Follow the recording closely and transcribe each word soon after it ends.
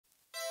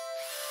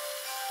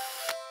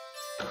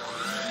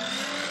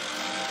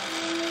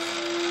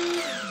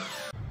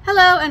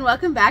Hello and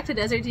welcome back to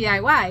Desert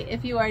DIY.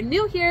 If you are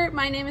new here,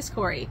 my name is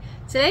Corey.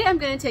 Today I'm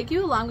going to take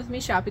you along with me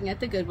shopping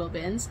at the Goodwill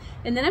bins,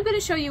 and then I'm going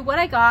to show you what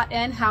I got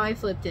and how I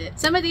flipped it.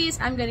 Some of these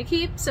I'm going to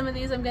keep, some of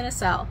these I'm going to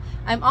sell.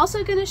 I'm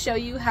also going to show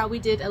you how we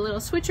did a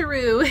little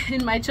switcheroo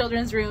in my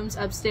children's rooms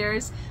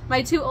upstairs.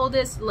 My two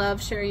oldest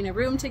love sharing a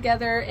room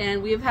together,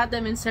 and we've had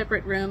them in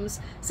separate rooms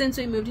since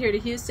we moved here to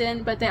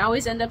Houston, but they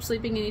always end up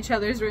sleeping in each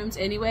other's rooms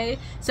anyway.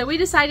 So we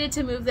decided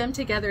to move them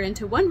together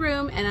into one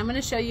room, and I'm going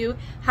to show you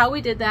how we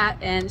did that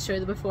and show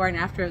the before and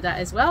after of that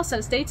as well. So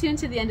stay tuned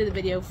to the end of the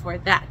video for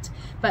that.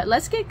 But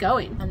let's get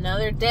going.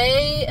 Another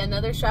day,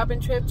 another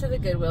shopping trip to the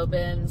Goodwill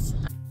bins.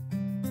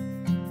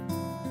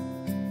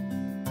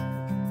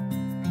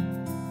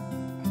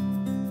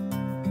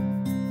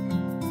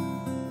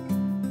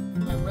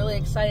 I'm really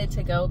excited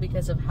to go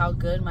because of how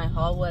good my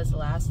haul was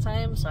last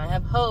time. So I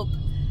have hope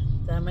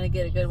that I'm going to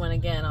get a good one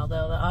again,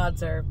 although the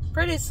odds are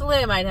pretty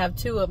slim I'd have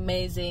two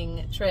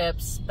amazing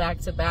trips back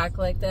to back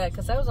like that,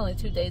 because that was only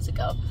 2 days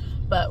ago.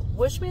 But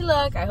wish me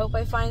luck. I hope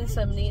I find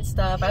some neat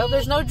stuff. I hope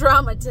there's no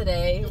drama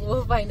today.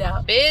 We'll find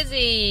out.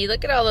 Busy.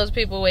 Look at all those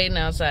people waiting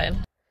outside.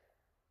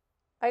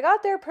 I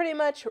got there pretty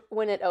much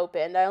when it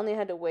opened. I only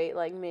had to wait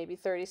like maybe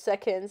 30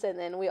 seconds, and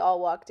then we all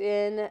walked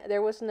in.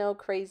 There was no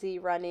crazy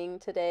running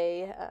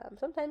today.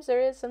 Sometimes there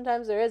is,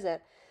 sometimes there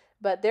isn't.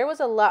 But there was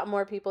a lot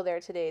more people there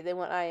today than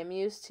what I am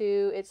used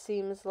to. It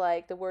seems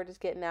like the word is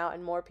getting out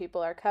and more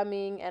people are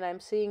coming, and I'm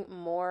seeing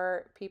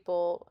more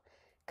people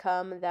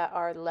come that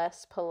are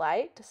less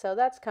polite, so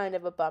that's kind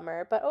of a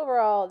bummer. But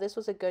overall, this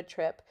was a good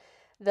trip.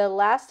 The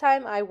last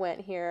time I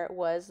went here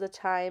was the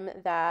time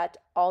that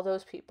all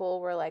those people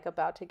were like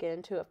about to get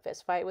into a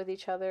fist fight with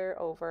each other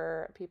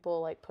over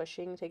people like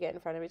pushing to get in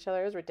front of each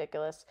other. It was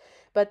ridiculous.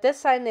 But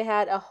this time they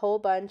had a whole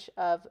bunch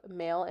of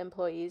male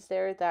employees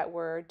there that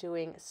were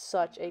doing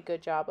such a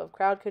good job of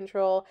crowd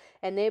control,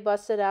 and they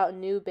busted out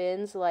new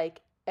bins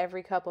like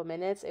every couple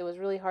minutes. It was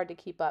really hard to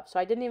keep up. So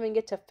I didn't even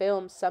get to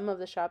film some of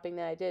the shopping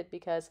that I did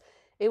because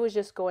it was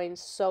just going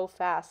so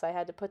fast. I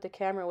had to put the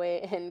camera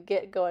away and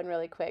get going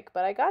really quick.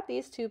 But I got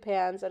these two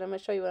pans, and I'm going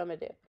to show you what I'm going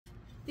to do.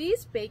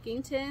 These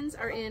baking tins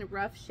are in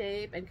rough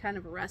shape and kind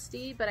of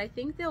rusty, but I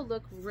think they'll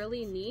look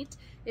really neat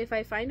if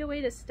I find a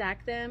way to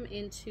stack them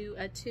into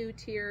a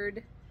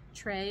two-tiered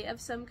tray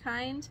of some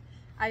kind.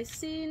 I've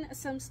seen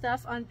some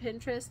stuff on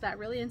Pinterest that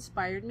really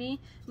inspired me.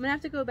 I'm going to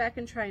have to go back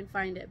and try and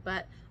find it,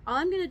 but all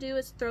I'm going to do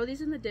is throw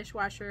these in the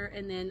dishwasher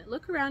and then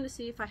look around to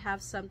see if I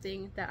have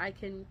something that I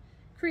can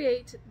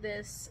create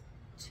this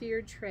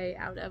tiered tray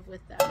out of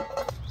with them.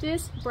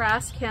 This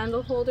brass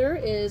candle holder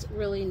is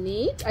really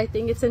neat. I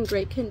think it's in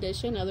great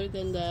condition other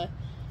than the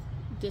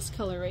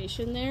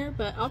discoloration there,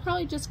 but I'll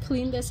probably just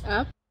clean this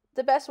up.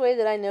 The best way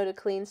that I know to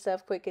clean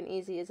stuff quick and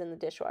easy is in the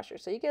dishwasher.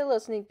 So you get a little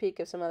sneak peek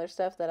of some other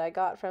stuff that I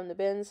got from the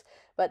bins.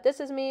 But this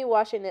is me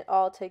washing it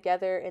all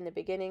together in the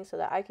beginning so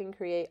that I can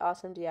create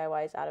awesome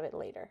DIYs out of it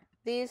later.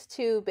 These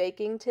two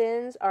baking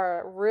tins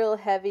are real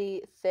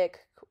heavy,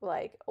 thick,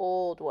 like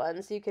old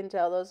ones. You can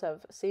tell those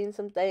have seen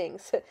some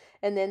things.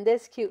 And then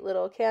this cute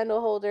little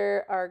candle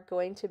holder are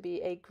going to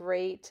be a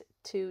great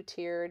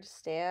two-tiered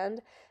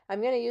stand.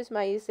 I'm going to use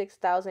my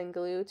E6000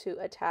 glue to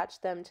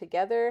attach them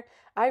together.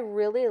 I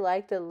really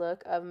like the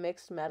look of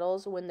mixed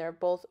metals when they're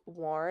both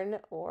worn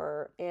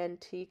or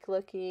antique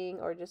looking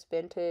or just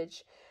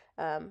vintage.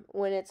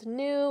 When it's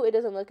new, it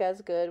doesn't look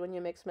as good when you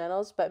mix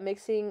metals, but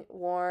mixing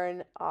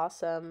worn,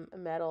 awesome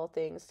metal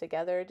things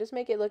together just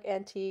make it look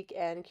antique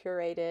and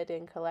curated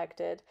and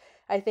collected.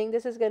 I think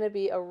this is going to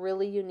be a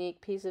really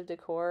unique piece of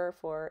decor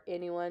for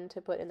anyone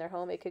to put in their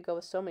home. It could go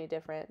with so many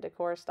different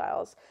decor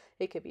styles.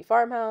 It could be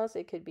farmhouse,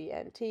 it could be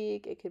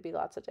antique, it could be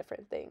lots of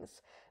different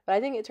things. But I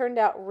think it turned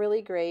out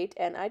really great,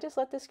 and I just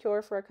let this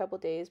cure for a couple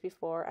days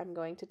before I'm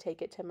going to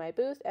take it to my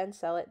booth and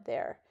sell it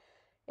there.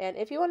 And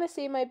if you want to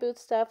see my booth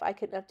stuff, I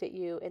can update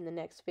you in the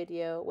next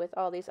video with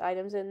all these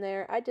items in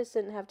there. I just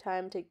didn't have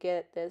time to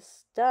get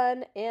this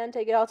done and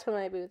take it all to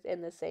my booth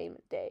in the same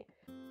day.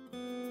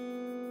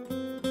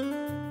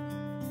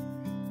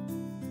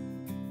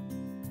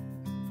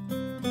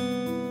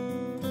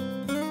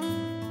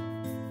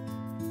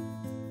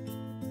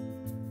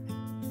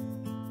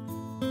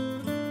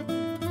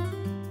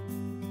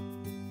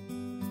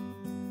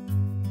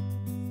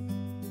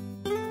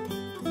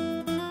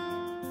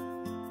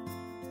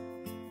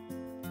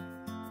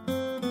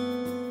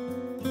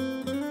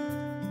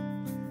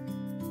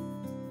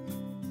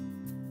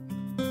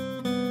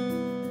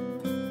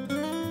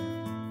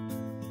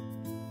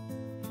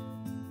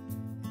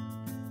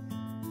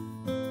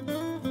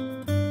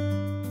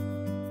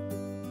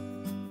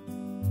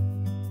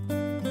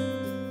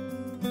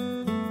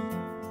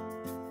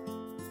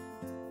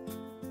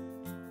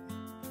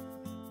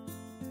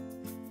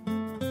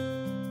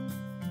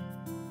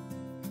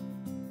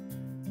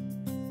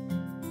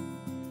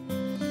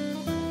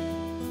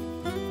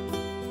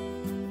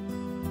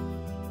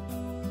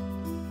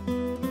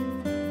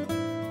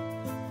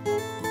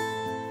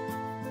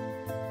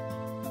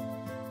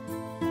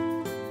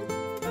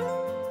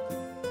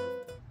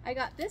 I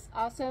got this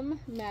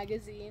awesome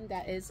magazine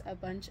that is a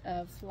bunch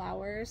of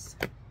flowers.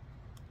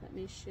 Let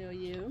me show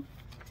you.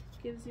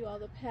 Gives you all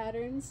the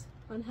patterns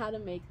on how to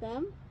make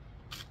them.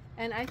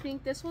 And I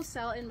think this will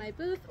sell in my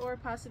booth or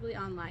possibly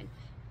online.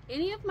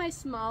 Any of my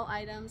small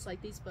items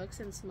like these books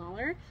and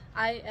smaller,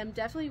 I am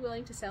definitely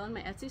willing to sell in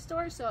my Etsy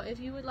store. So if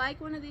you would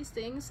like one of these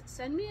things,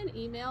 send me an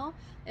email,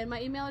 and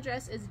my email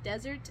address is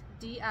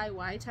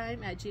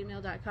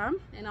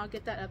desertdiytime@gmail.com, and I'll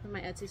get that up in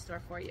my Etsy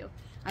store for you.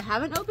 I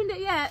haven't opened it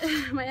yet,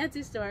 my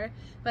Etsy store,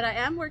 but I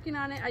am working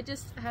on it. I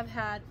just have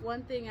had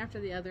one thing after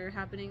the other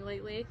happening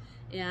lately,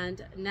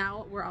 and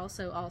now we're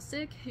also all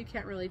sick. You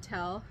can't really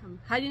tell.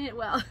 I'm hiding it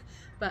well,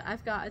 but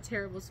I've got a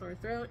terrible sore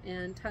throat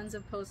and tons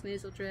of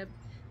post-nasal drip.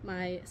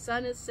 My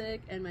son is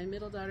sick and my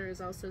middle daughter is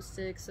also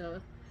sick,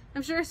 so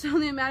I'm sure it's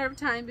only a matter of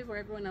time before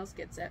everyone else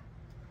gets it.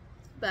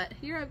 But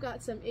here I've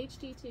got some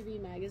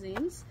HGTV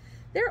magazines.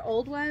 They're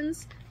old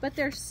ones, but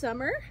they're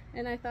summer,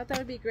 and I thought that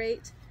would be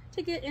great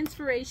to get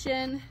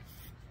inspiration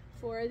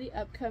for the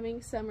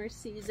upcoming summer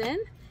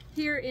season.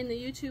 Here in the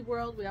YouTube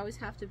world, we always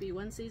have to be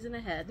one season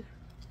ahead.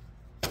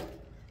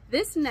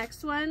 This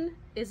next one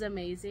is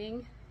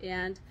amazing,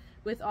 and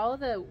with all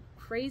of the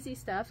crazy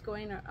stuff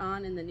going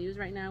on in the news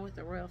right now with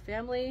the royal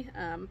family,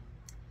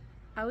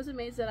 I was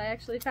amazed that I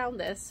actually found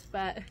this,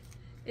 but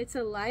it's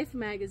a Life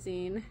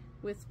magazine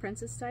with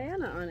Princess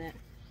Diana on it.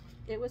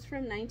 It was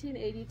from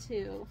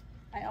 1982.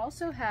 I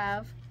also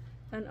have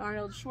an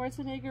Arnold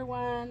Schwarzenegger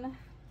one.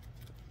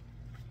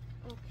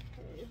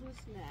 Okay,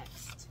 who's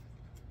next?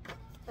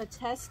 A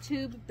test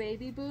tube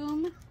baby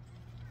boom.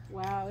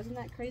 Wow, isn't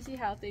that crazy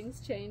how things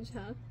change,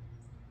 huh?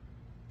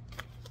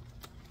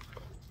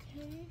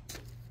 Okay.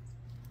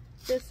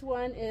 This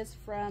one is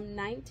from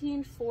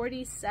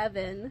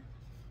 1947,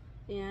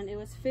 and it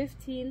was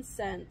 15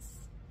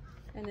 cents,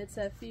 and it's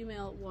a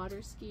female water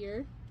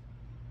skier.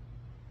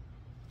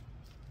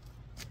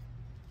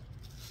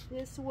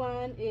 This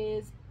one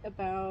is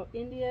about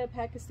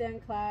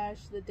India-Pakistan clash,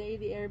 the day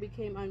the air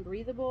became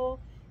unbreathable,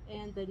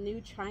 and the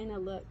new China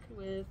look,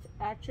 with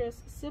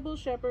actress Sybil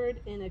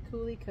Shepherd in a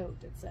coolie coat,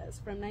 it says,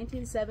 from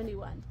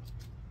 1971.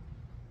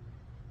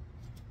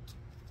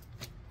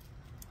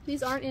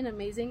 These aren't in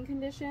amazing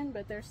condition,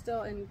 but they're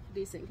still in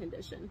decent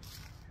condition.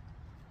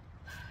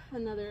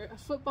 Another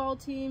football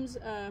team's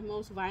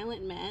most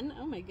violent men.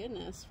 Oh my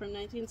goodness, from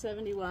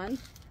 1971.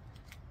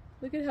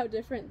 Look at how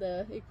different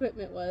the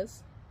equipment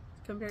was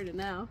compared to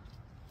now.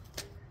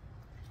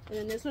 And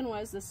then this one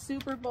was the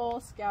Super Bowl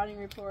scouting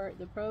report.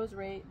 The pros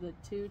rate the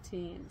two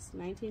teams,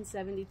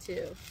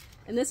 1972.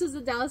 And this is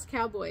the Dallas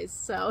Cowboys,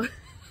 so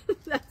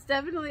that's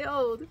definitely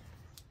old.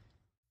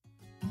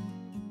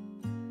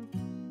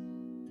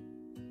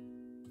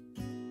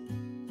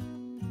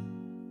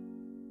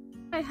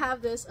 I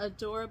have this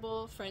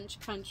adorable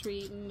French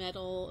country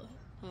metal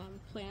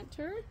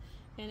planter,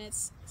 and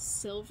it's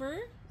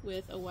silver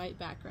with a white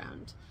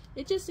background.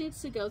 It just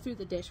needs to go through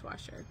the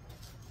dishwasher.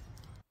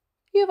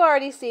 You've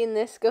already seen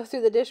this go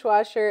through the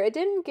dishwasher. It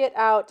didn't get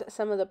out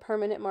some of the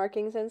permanent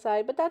markings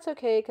inside, but that's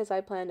okay because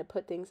I plan to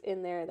put things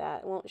in there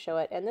that won't show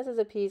it. And this is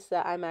a piece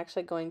that I'm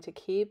actually going to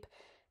keep.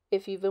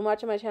 If you've been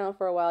watching my channel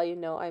for a while, you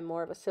know I'm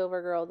more of a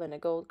silver girl than a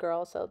gold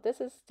girl, so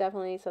this is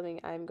definitely something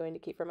I'm going to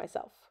keep for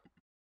myself.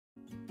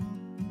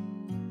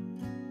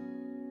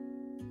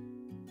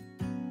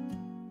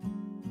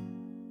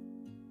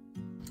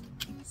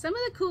 Some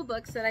of the cool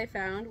books that I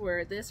found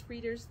were this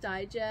Reader's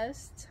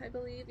Digest, I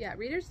believe. Yeah,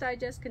 Reader's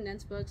Digest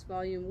Condensed Books,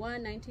 Volume 1,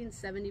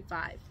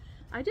 1975.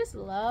 I just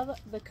love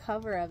the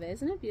cover of it.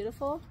 Isn't it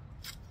beautiful?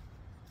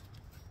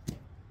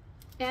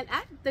 And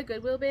at the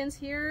Goodwill bins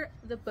here,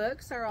 the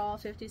books are all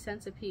 50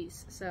 cents a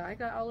piece. So I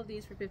got all of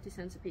these for 50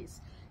 cents a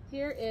piece.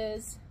 Here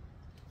is,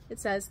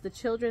 it says The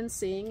Children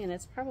Sing, and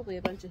it's probably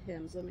a bunch of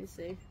hymns. Let me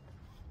see.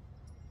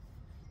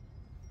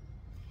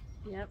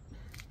 Yep.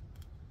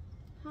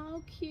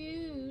 How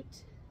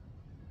cute.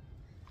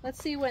 Let's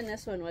see when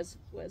this one was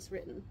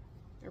written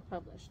or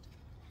published.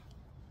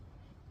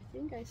 I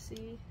think I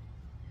see,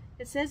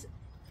 it says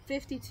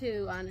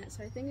 52 on it,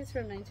 so I think it's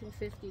from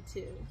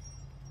 1952.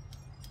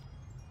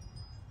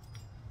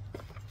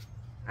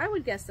 I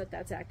would guess that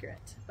that's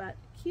accurate, but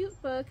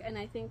cute book, and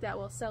I think that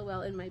will sell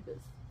well in my booth.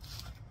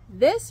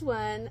 This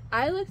one,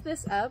 I looked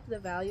this up, the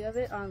value of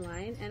it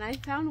online, and I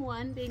found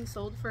one being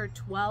sold for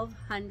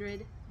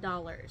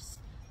 $1,200.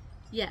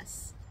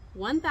 Yes,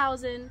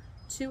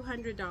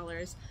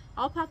 $1,200.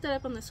 I'll pop that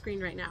up on the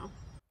screen right now.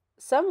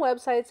 Some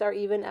websites are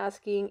even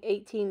asking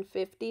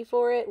 $1,850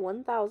 for it,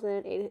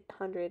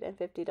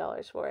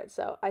 $1,850 for it.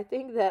 So I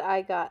think that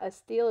I got a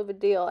steal of a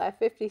deal at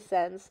 50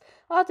 cents.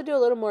 I'll have to do a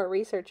little more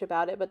research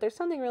about it, but there's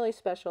something really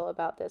special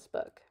about this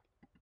book.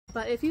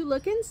 But if you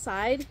look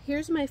inside,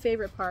 here's my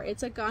favorite part.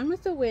 It's a Gone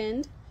with the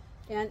Wind,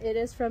 and it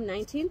is from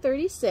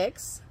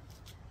 1936.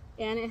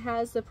 And it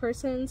has the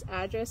person's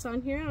address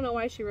on here. I don't know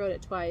why she wrote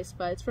it twice,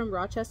 but it's from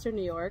Rochester,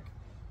 New York.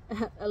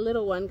 A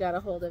little one got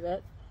a hold of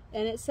it.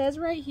 And it says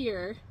right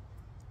here,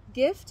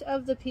 gift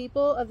of the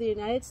people of the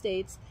United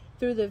States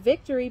through the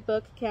Victory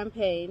Book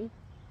Campaign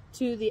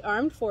to the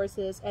Armed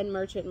Forces and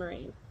Merchant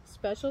Marine,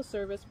 Special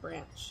Service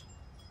Branch.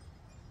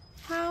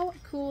 How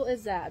cool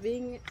is that?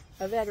 Being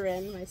a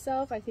veteran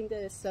myself, I think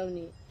that is so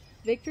neat.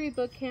 Victory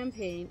Book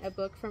Campaign, a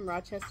book from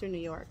Rochester, New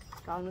York,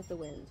 Gone with the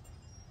Wind.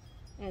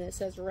 And it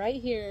says right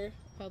here,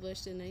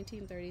 published in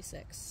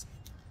 1936.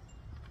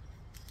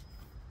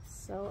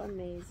 So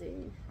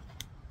amazing.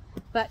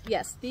 But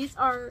yes, these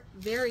are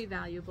very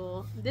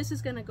valuable. This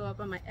is going to go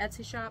up on my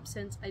Etsy shop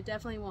since I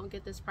definitely won't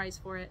get this price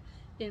for it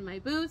in my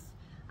booth.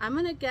 I'm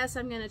going to guess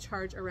I'm going to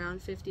charge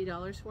around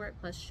 $50 for it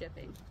plus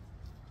shipping.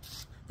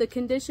 The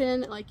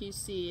condition, like you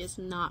see, is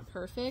not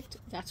perfect.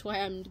 That's why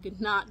I'm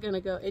not going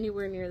to go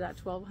anywhere near that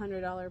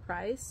 $1,200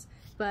 price.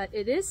 But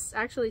it is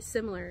actually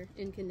similar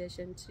in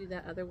condition to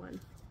that other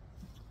one.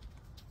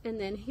 And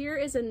then here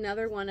is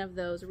another one of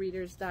those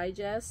Reader's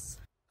Digests.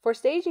 For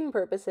staging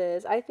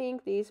purposes, I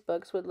think these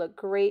books would look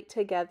great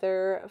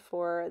together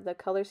for the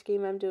color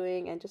scheme I'm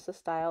doing and just the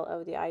style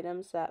of the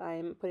items that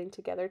I'm putting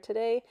together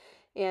today.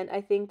 And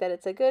I think that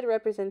it's a good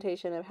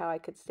representation of how I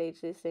could stage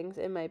these things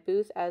in my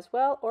booth as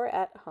well or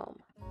at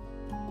home.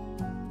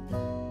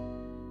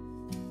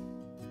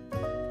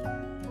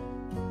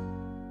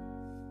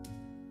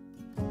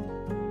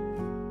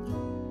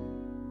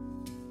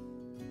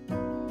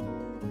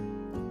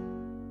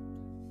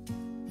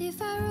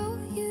 If I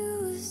wrote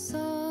you a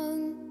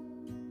song,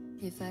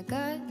 if I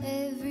got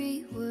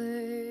every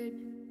word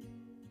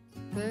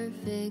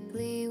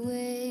perfectly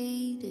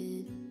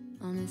weighted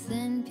on a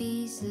thin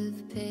piece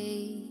of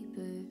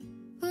paper,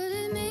 would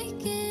it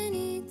make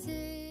any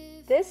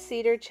difference? This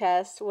cedar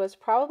chest was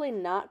probably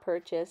not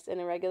purchased in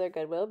a regular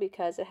Goodwill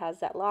because it has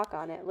that lock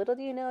on it. Little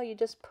do you know, you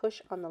just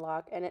push on the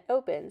lock and it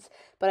opens.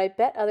 But I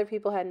bet other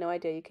people had no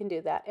idea you can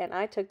do that, and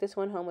I took this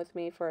one home with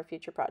me for a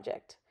future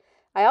project.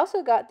 I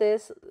also got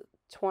this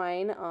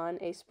twine on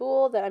a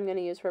spool that I'm going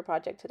to use for a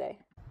project today.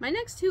 My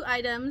next two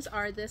items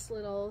are this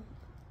little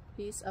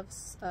piece of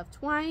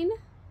twine,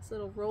 this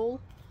little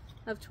roll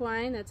of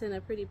twine that's in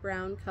a pretty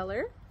brown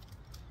color.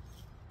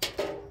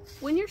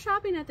 When you're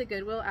shopping at the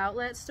Goodwill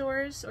outlet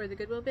stores or the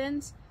Goodwill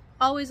bins,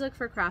 always look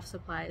for craft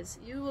supplies.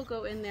 You will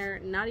go in there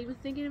not even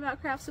thinking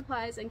about craft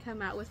supplies and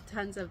come out with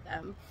tons of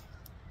them.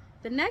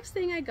 The next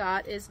thing I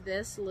got is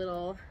this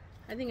little,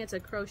 I think it's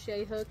a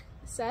crochet hook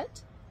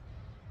set.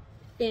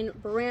 In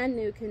brand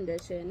new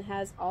condition,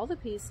 has all the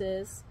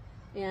pieces,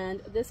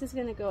 and this is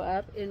going to go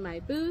up in my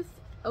booth,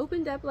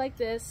 opened up like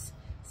this,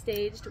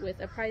 staged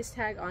with a price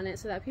tag on it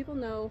so that people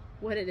know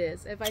what it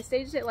is. If I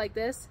staged it like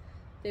this,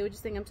 they would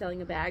just think I'm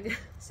selling a bag.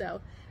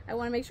 So I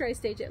want to make sure I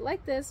stage it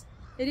like this.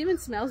 It even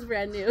smells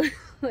brand new,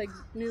 like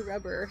new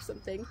rubber or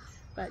something.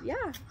 But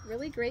yeah,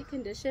 really great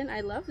condition.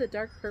 I love the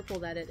dark purple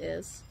that it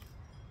is.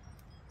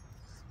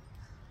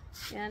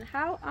 And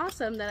how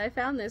awesome that I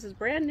found this is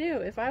brand new.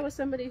 If I was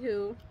somebody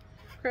who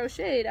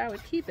crocheted, I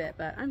would keep it,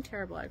 but I'm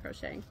terrible at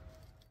crocheting.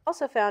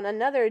 Also found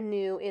another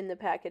new in the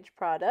package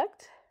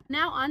product.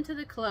 Now onto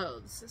the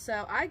clothes.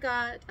 So I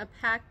got a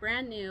pack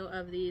brand new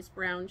of these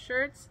brown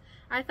shirts.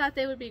 I thought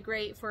they would be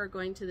great for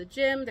going to the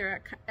gym.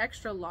 They're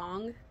extra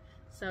long,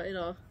 so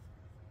it'll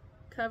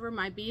cover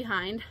my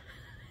behind.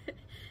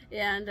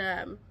 And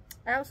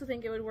I also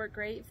think it would work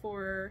great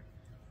for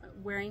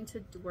wearing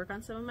to work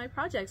on some of my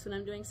projects when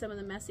I'm doing some of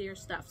the messier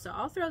stuff. So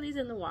I'll throw these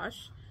in the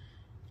wash.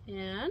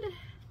 And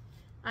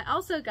I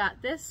also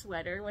got this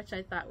sweater, which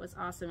I thought was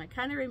awesome. It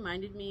kind of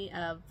reminded me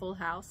of Full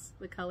House,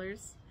 the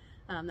colors,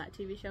 that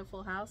TV show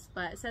Full House.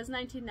 But it says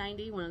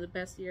 1990, one of the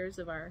best years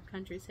of our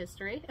country's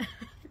history.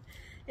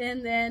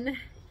 And then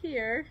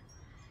here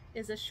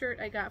is a shirt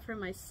I got from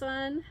my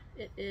son.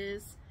 It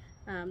is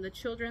the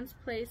Children's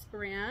Place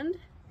brand,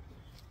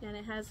 and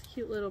it has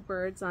cute little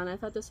birds on it. I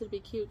thought this would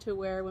be cute to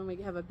wear when we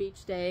have a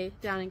beach day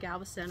down in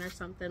Galveston or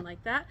something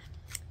like that.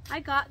 I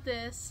got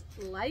this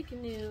like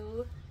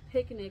new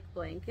picnic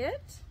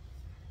blanket.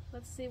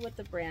 Let's see what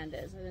the brand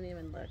is. I didn't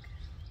even look.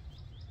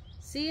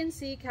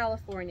 C&C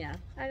California.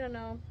 I don't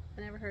know.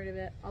 I never heard of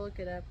it. I'll look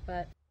it up.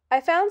 But I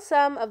found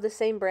some of the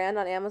same brand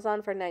on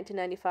Amazon for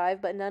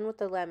 $19.95, but none with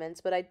the lemons.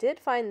 But I did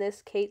find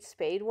this Kate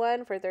Spade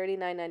one for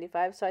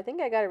 $39.95, so I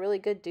think I got a really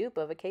good dupe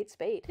of a Kate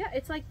Spade. Yeah,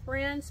 it's like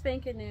brand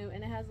spanking new,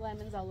 and it has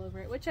lemons all over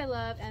it, which I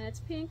love, and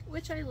it's pink,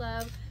 which I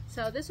love.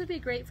 So this would be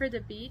great for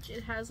the beach.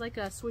 It has like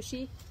a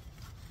swishy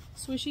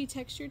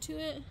texture to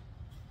it.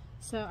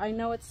 So I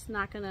know it's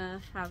not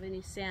gonna have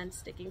any sand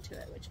sticking to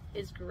it, which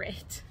is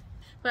great.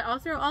 But I'll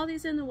throw all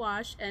these in the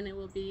wash and it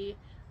will be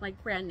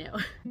like brand new.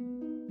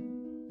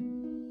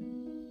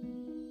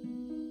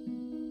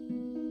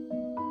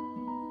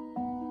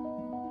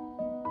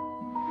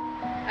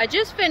 I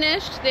just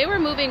finished. They were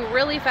moving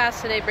really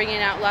fast today, bringing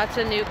out lots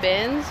of new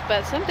bins,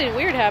 but something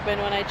weird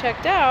happened when I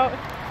checked out.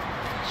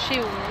 She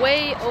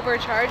way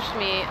overcharged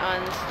me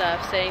on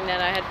stuff, saying that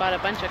I had bought a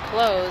bunch of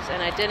clothes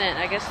and I didn't.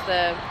 I guess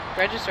the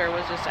register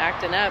was just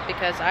acting up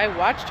because I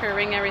watched her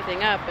ring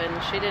everything up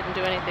and she didn't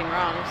do anything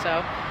wrong.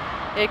 So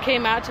it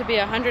came out to be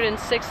 $106,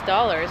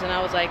 and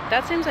I was like,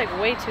 that seems like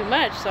way too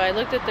much. So I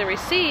looked at the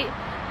receipt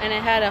and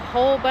it had a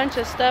whole bunch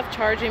of stuff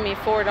charging me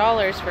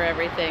 $4 for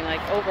everything,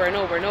 like over and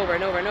over and over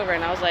and over and over.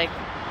 And I was like,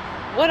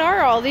 what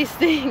are all these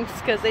things?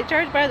 Because they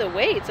charge by the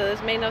weight, so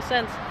this made no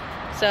sense.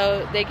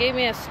 So they gave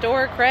me a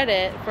store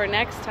credit for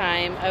next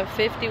time of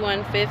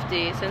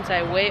 $51.50 since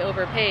I way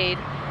overpaid.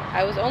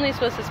 I was only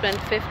supposed to spend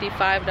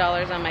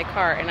 $55 on my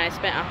cart and I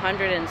spent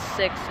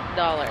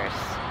 $106.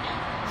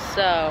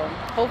 So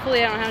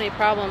hopefully I don't have any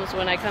problems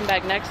when I come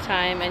back next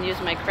time and use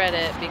my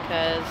credit,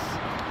 because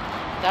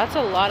that's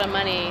a lot of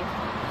money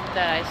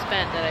that I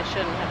spent that I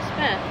shouldn't have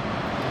spent.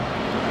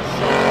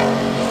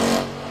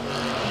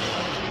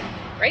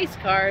 So, race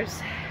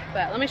cars.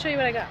 But let me show you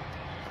what I got.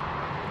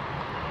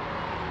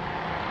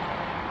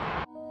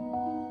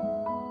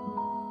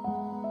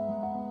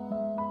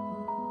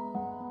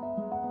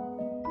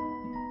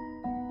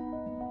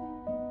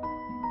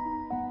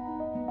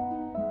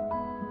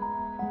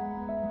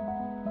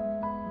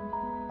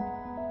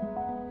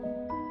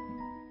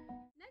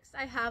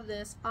 I have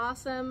this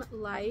awesome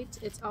light.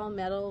 It's all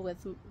metal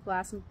with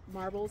glass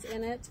marbles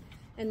in it,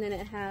 and then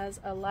it has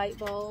a light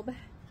bulb.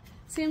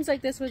 Seems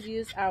like this was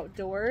used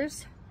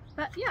outdoors,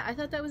 but yeah, I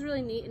thought that was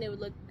really neat and it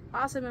would look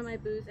awesome in my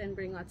booth and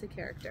bring lots of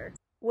character.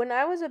 When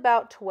I was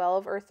about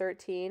 12 or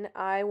 13,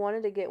 I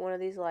wanted to get one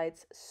of these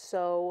lights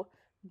so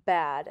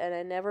bad, and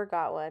I never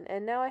got one,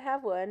 and now I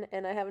have one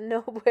and I have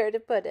nowhere to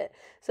put it.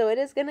 So it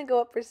is going to go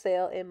up for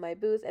sale in my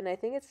booth, and I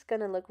think it's going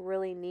to look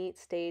really neat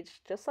staged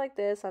just like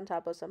this on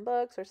top of some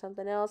books or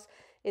something else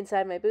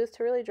inside my booth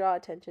to really draw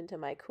attention to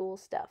my cool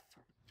stuff.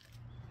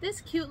 This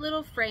cute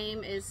little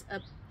frame is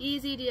an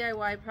easy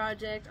DIY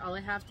project. All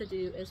I have to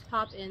do is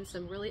pop in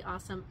some really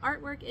awesome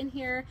artwork in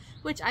here,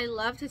 which I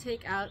love to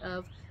take out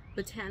of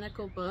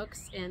botanical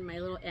books and my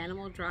little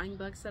animal drawing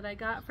books that I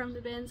got from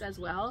the bins as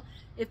well.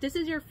 If this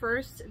is your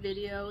first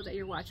video that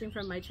you're watching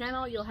from my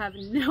channel, you'll have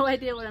no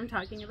idea what I'm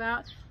talking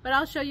about, but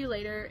I'll show you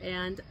later.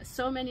 And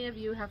so many of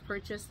you have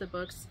purchased the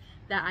books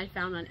that I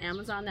found on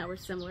Amazon that were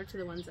similar to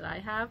the ones that I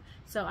have,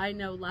 so I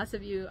know lots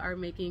of you are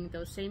making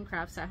those same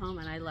crafts at home,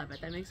 and I love it.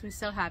 That makes me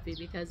so happy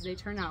because they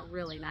turn out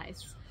really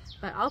nice.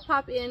 But I'll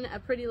pop in a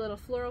pretty little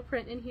floral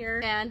print in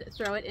here and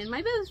throw it in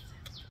my booth.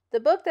 The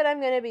book that I'm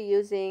going to be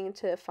using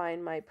to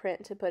find my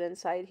print to put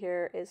inside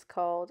here is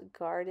called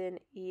Garden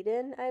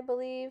Eden, I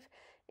believe.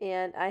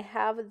 And I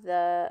have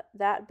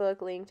that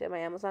book linked in my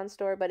Amazon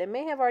store, but it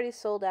may have already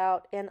sold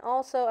out. And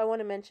also I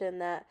want to mention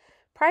that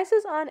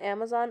prices on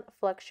Amazon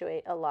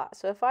fluctuate a lot.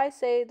 So if I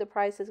say the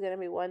price is going to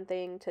be one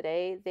thing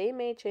today, they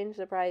may change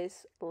the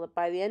price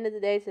by the end of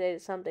the day today to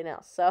something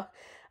else. So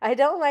I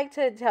don't like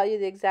to tell you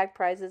the exact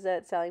prices that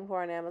it's selling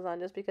for on Amazon,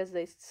 just because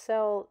they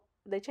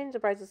change the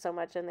prices so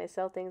much, and they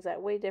sell things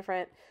at way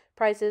different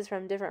prices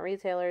from different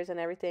retailers and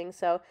everything.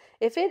 So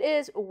if it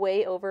is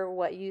way over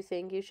what you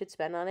think you should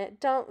spend on it,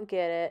 don't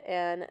get it,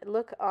 and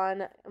look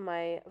on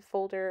my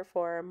folder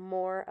for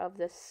more of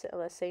the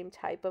same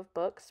type of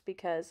books,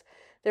 because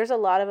there's a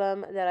lot of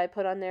them that I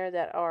put on there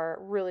that are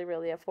really,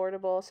 really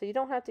affordable. So you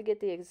don't have to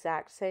get the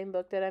exact same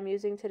book that I'm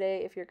using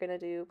today if you're going to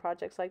do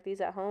projects like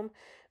these at home,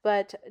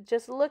 but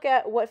just look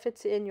at what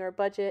fits in your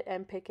budget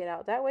and pick it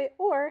out that way.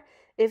 Or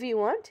if you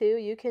want to,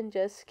 you can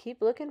just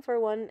keep looking for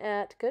one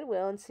at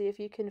Goodwill and see if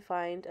you can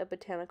find a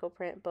botanical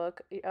print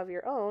book of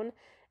your own,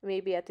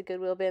 maybe at the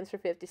Goodwill bins for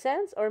 50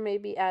 cents, or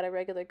maybe at a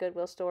regular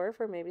Goodwill store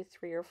for maybe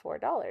 $3 or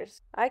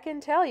 $4. I can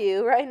tell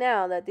you right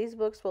now that these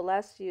books will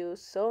last you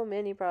so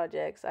many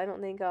projects. I don't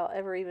think I'll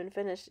ever even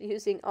finish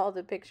using all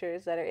the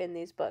pictures that are in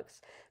these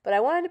books. But I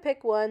wanted to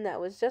pick one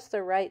that was just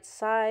the right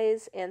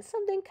size and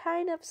something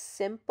kind of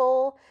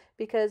simple,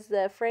 because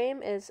the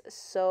frame is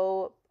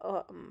so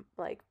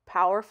like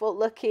powerful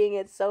looking.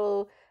 It's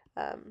so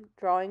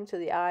drawing to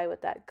the eye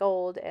with that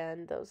gold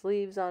and those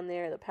leaves on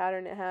there, the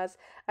pattern it has.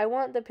 I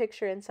want the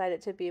picture inside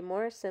it to be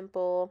more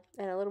simple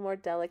and a little more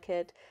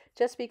delicate,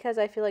 just because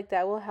I feel like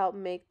that will help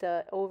make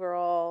the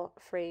overall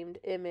framed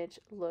image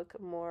look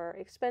more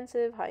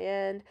expensive,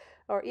 high-end,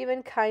 or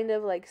even kind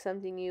of like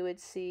something you would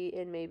see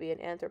in maybe an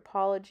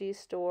anthropology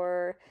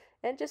store,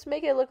 and just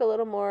make it look a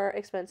little more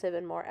expensive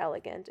and more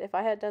elegant. If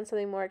I had done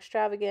something more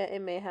extravagant,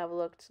 it may have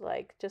looked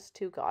like just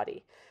too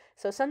gaudy.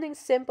 So something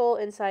simple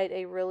inside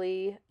a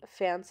really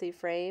fancy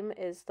frame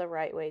is the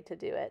right way to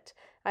do it.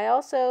 I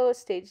also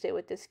staged it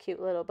with this cute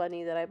little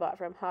bunny that I bought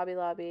from Hobby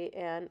Lobby,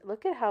 and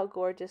look at how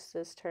gorgeous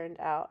this turned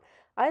out.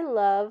 I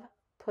love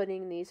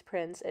putting these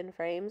prints in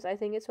frames. I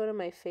think it's one of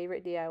my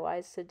favorite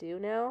DIYs to do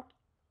now,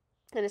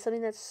 and it's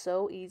something that's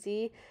so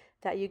easy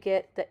that you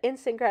get the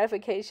instant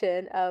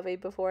gratification of a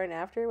before and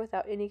after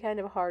without any kind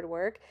of hard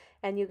work.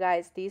 And you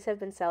guys, these have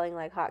been selling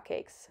like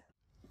hotcakes.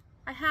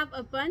 I have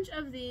a bunch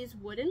of these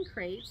wooden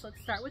crates.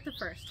 Let's start with the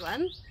first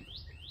one.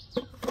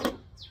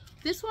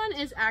 This one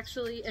is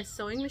actually a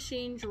sewing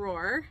machine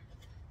drawer.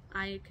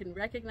 I can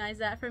recognize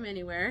that from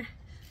anywhere.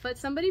 But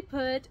somebody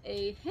put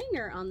a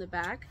hanger on the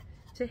back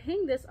to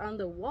hang this on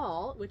the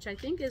wall, which I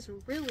think is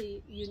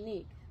really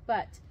unique.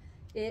 But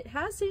it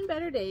has seen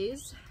better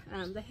days.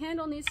 The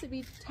handle needs to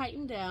be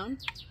tightened down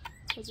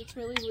because it's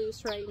really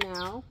loose right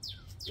now.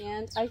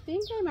 And I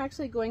think I'm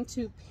actually going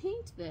to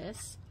paint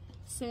this,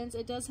 since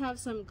it does have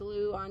some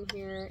glue on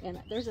here,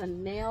 and there's a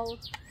nail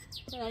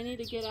that I need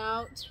to get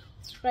out.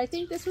 But I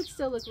think this would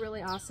still look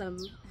really awesome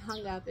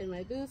hung up in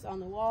my booth on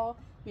the wall.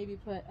 Maybe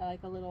put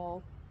like a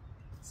little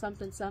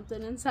something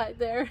something inside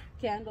there,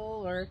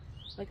 candle or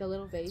like a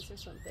little vase or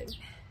something.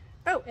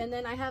 Oh, and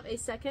then I have a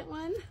second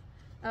one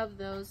of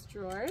those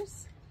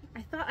drawers.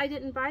 I thought I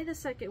didn't buy the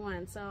second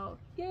one, so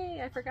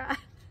yay, I forgot.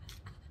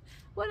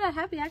 What a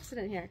happy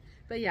accident here.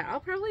 But yeah, I'll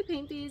probably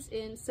paint these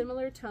in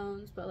similar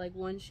tones, but like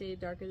one shade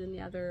darker than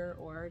the other,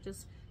 or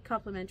just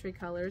complementary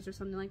colors or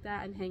something like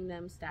that, and hang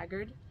them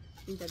staggered.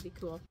 I think that'd be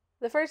cool.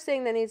 The first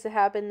thing that needs to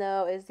happen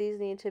though is these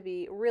need to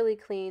be really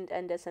cleaned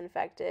and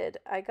disinfected.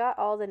 I got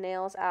all the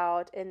nails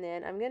out, and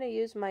then I'm going to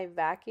use my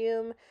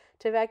vacuum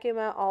to vacuum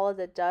out all of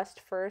the dust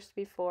first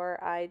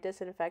before I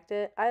disinfect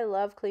it. I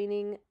love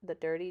cleaning the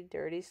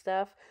dirty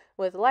stuff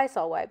with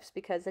Lysol wipes,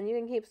 because then you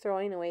can keep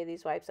throwing away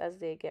these wipes as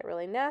they get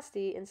really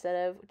nasty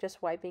instead of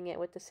just wiping it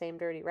with the same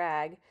dirty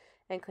rag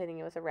and cleaning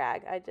it with a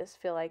rag. I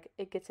just feel like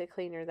it gets it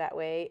cleaner that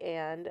way,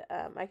 and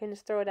I can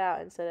just throw it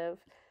out instead of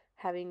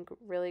having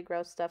really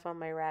gross stuff on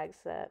my rags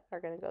that are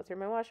going to go through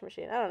my washing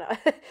machine. I don't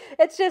know.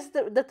 It's just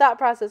the thought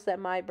process that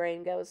my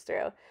brain goes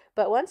through.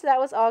 But once that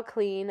was all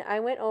clean, I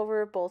went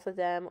over both of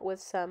them with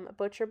some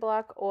butcher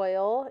block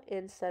oil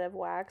instead of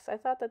wax. I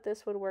thought that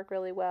this would work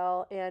really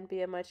well and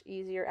be a much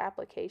easier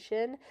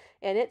application.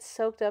 And it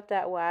soaked up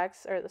that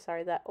wax, or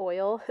sorry, that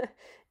oil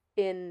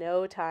in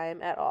no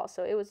time at all.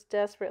 So it was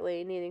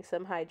desperately needing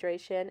some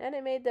hydration, and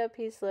it made the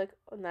piece look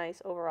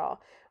nice overall.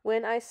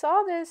 When I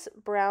saw this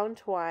brown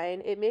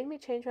twine, it made me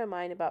change my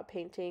mind about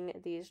painting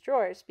these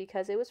drawers,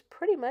 because it was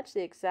pretty much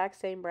the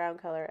exact same brown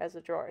color as the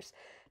drawers.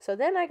 So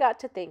then I got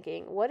to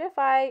thinking, what if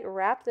I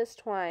wrap this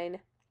twine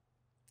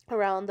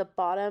around the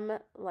bottom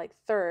like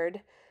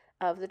third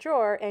of the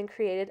drawer and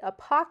created a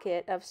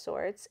pocket of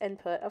sorts and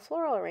put a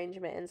floral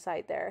arrangement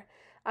inside there?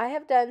 I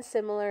have done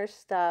similar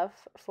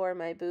stuff for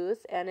my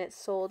booth, and it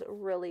sold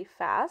really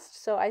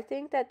fast. So I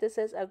think that this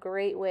is a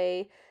great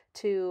way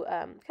to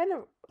kind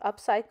of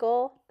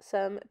upcycle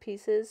some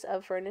pieces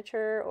of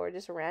furniture, or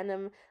just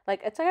random,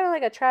 like it's kind of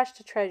like a trash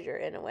to treasure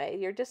in a way.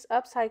 You're just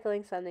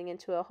upcycling something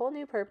into a whole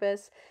new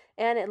purpose,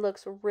 and it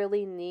looks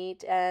really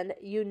neat, and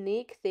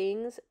unique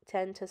things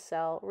tend to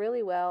sell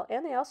really well,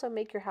 and they also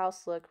make your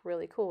house look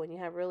really cool when you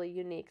have really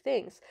unique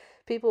things.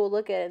 People will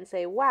look at it and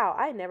say, wow,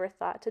 I never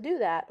thought to do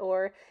that.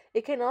 Or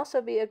it can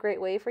also be a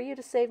great way for you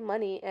to save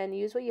money and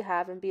use what you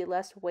have and be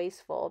less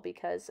wasteful,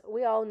 because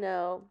we all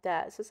know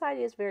that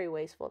society is very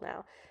wasteful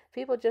now.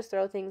 People just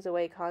throw things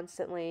away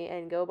constantly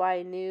and go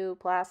buy new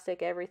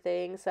plastic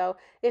everything. So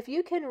if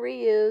you can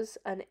reuse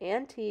an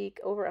antique,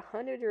 over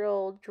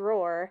 100-year-old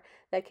drawer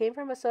that came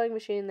from a sewing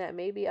machine that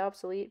may be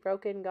obsolete,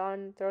 broken,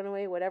 gone, thrown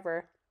away,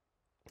 whatever,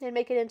 and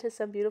make it into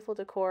some beautiful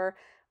decor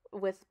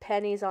with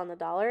pennies on the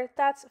dollar,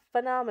 that's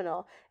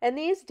phenomenal. And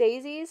these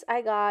daisies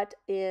I got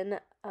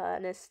in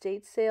an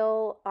estate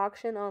sale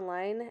auction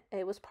online.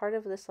 It was part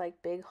of this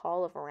like big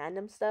haul of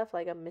random stuff,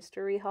 like a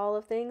mystery haul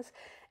of things,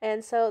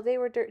 and so they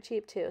were dirt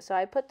cheap too. So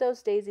I put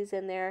those daisies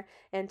in there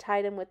and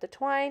tied them with the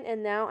twine,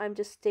 and now I'm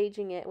just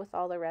staging it with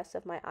all the rest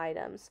of my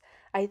items.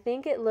 I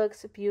think it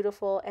looks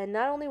beautiful, and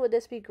not only would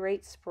this be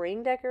great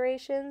spring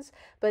decorations,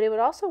 but it would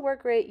also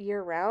work great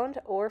year round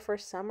or for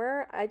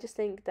summer. I just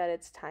think that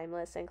it's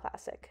timeless and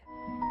classic.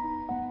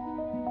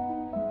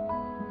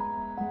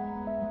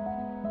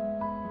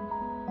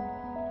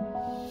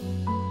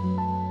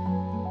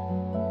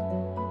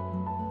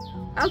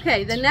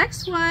 Okay, the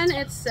next one,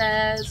 it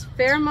says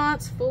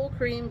Fairmont's Full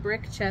Cream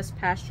Brick Chest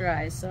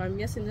Pasteurized. So I'm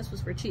guessing this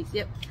was for cheese.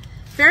 Yep.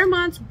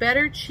 Fairmont's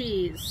Better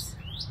Cheese.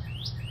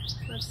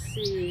 Let's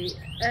see.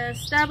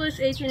 Established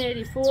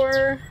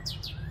 1884.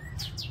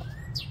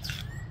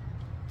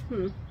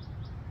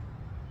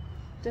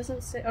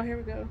 Doesn't say. Oh, here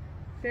we go.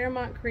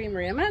 Fairmont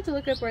Creamery. I'm going to have to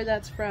look up where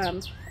that's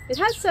from. It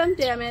has some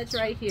damage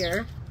right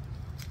here,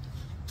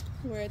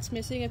 where it's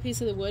missing a piece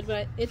of the wood,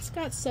 but it's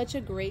got such a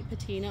great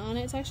patina on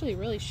it. It's actually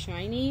really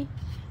shiny,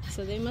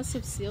 so they must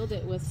have sealed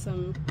it with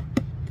some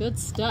good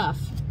stuff.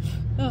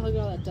 Oh, look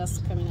at all that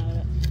dust coming out of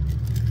it.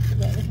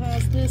 But it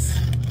has this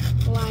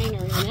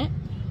liner in it,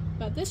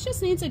 but this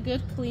just needs a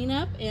good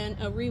cleanup and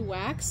a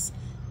re-wax,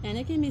 and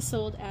it can be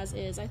sold as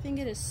is. I think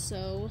it is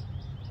so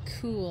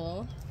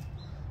cool.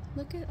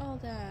 Look at all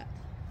that.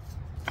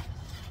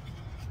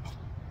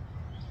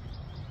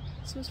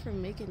 This was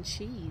from making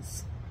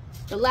cheese.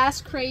 The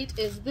last crate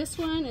is this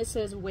one. It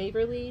says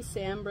Waverly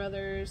Sam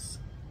Brothers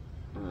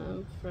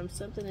from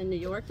something in New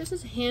York. This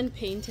is hand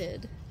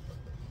painted.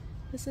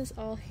 This is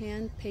all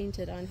hand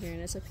painted on here,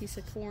 and it's a piece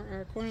of corn,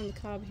 or corn on the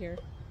cob here.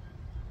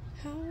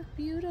 How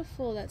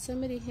beautiful that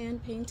somebody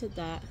hand painted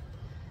that.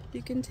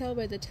 You can tell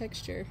by the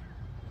texture.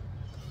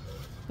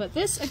 But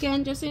this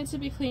again just needs to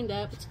be cleaned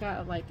up. It's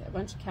got like a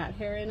bunch of cat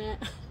hair in it.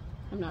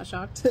 I'm not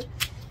shocked.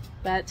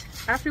 But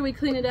after we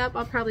clean it up,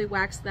 I'll probably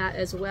wax that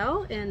as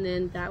well, and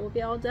then that will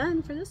be all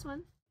done for this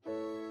one.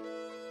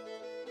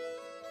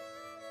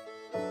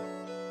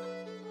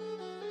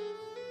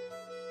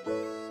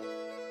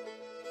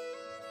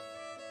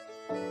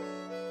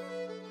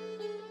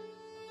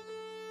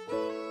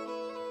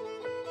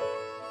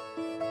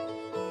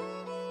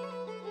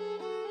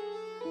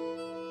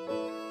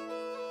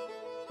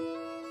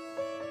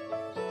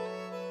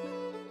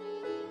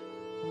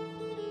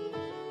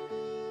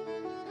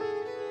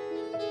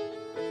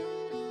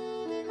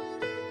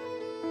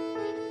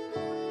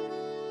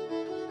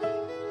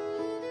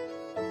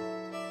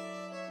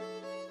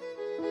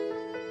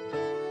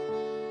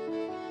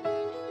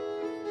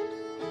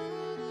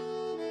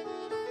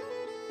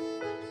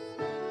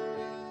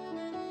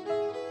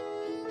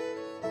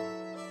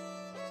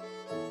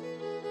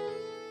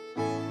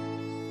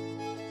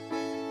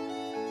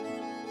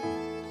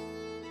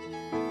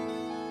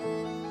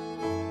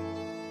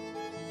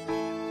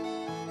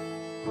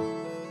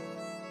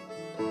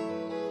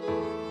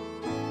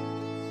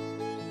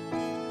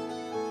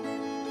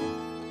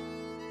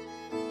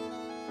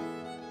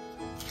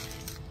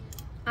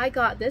 I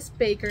got this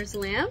baker's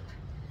lamp,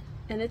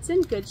 and it's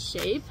in good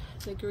shape.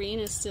 The green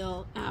is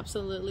still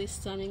absolutely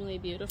stunningly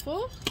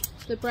beautiful.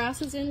 The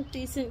brass is in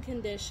decent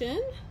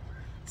condition.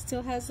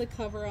 Still has the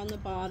cover on the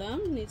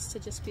bottom. Needs to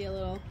just be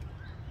a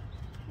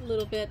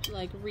little bit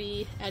like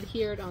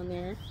re-adhered on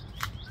there.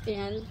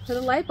 And put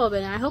a light bulb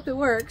in it. I hope it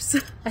works.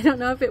 I don't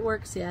know if it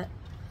works yet.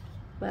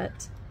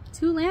 But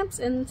 2 lamps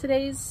in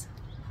today's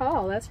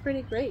haul. That's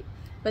pretty great.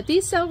 But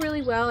these sell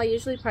really well. I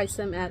usually price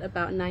them at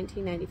about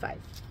 $19.95.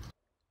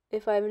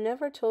 If I've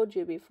never told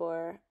you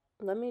before,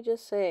 let me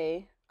just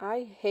say,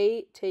 I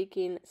hate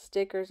taking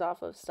stickers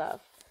off of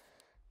stuff.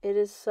 It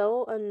is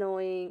so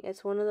annoying.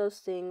 It's one of those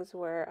things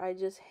where I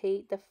just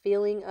hate the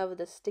feeling of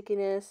the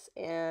stickiness,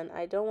 and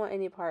I don't want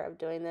any part of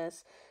doing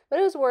this. But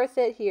it was worth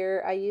it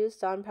here. I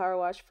used Dawn Power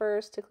Wash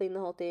first to clean the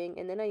whole thing,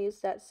 and then I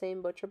used that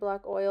same Butcher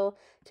Block oil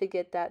to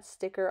get that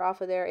sticker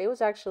off of there. It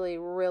was actually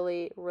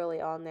really,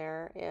 really on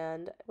there.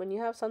 And when you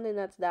have something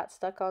that's that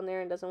stuck on there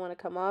and doesn't want to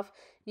come off,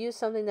 use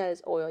something that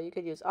is oil. You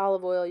could use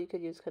olive oil, you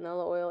could use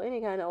canola oil,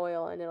 any kind of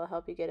oil, and it'll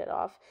help you get it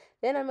off.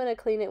 Then I'm going to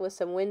clean it with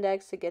some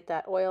Windex to get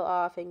that oil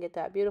off and get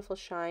that beautiful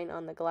shine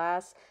on the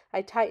glass.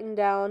 I tightened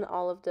down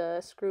all of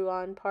the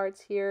screw-on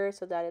parts here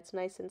so that it's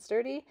nice and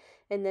sturdy.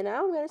 And then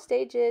now I'm going to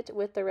stage it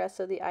with the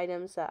rest of the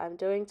items that I'm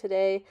doing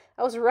today.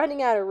 I was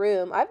running out of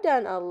room. I've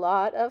done a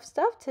lot of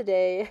stuff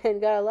today and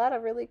got a lot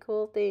of really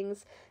cool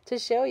things to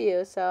show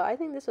you. So I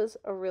think this was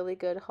a really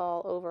good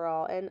haul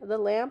overall. And the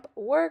lamp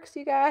works,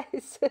 you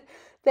guys.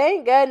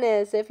 Thank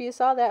goodness. If you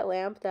saw that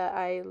lamp that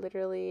I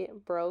literally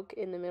broke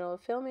in the middle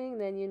of filming,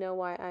 then you know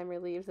why I'm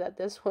relieved that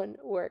this one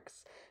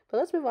works. But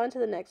let's move on to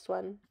the next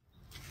one.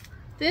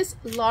 This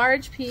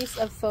large piece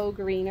of faux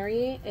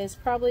greenery is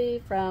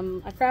probably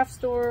from a craft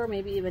store,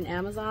 maybe even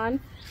Amazon,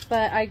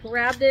 but I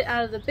grabbed it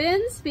out of the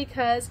bins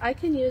because I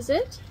can use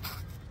it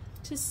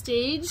to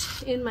stage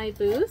in my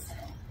booth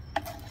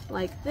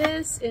like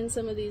this in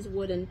some of these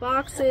wooden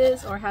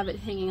boxes, or have it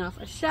hanging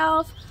off a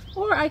shelf,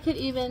 or I could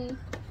even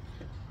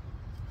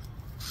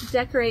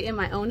decorate in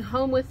my own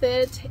home with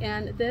it,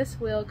 and this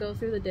will go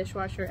through the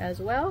dishwasher as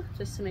well,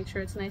 just to make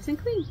sure it's nice and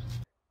clean.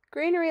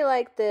 Greenery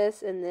like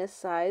this in this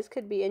size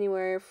could be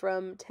anywhere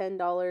from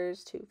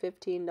 $10 to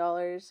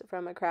 $15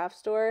 from a craft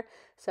store.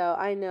 So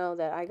I know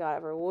that I got it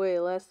for way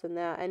less than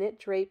that, and it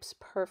drapes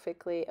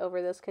perfectly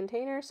over this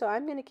container. So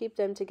I'm going to keep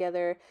them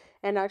together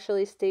and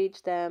actually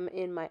stage them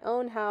in my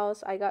own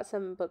house. I got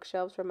some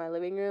bookshelves from my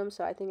living room,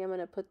 so I think I'm going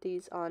to put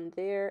these on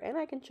there, and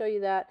I can show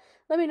you that.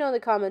 Let me know in the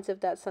comments if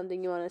that's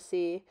something you want to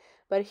see.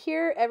 But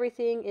here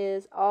everything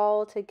is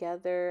all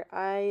together.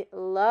 I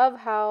love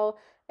how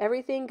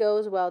everything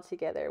goes well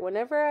together.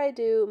 Whenever I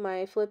do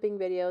my flipping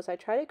videos, I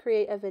try to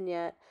create a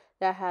vignette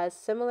that has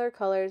similar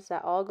colors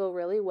that all go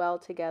really well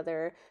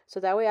together,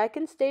 so that way I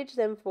can stage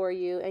them for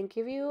you and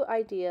give you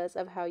ideas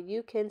of how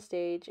you can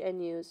stage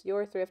and use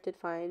your thrifted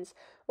finds,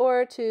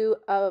 or to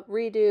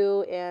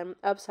redo and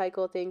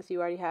upcycle things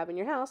you already have in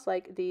your house,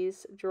 like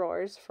these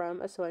drawers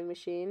from a sewing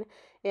machine.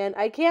 And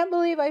I can't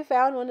believe I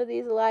found one of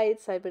these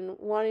lights. I've been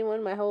wanting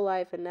one my whole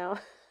life, and now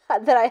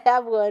that I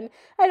have one,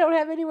 I don't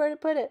have anywhere to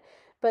put it.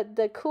 But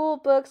the cool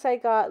books I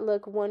got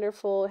look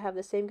wonderful, have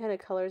the same kind of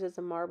colors as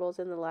the marbles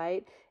in the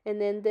light. And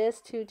then this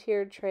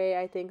 2-tiered tray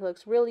I think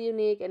looks really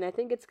unique, and I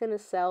think it's going to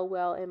sell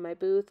well in my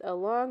booth,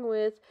 along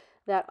with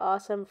that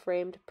awesome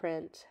framed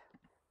print.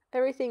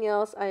 Everything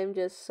else, I am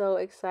just so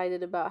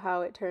excited about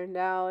how it turned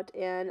out.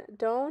 And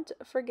don't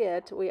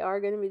forget, we are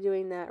going to be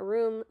doing that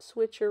room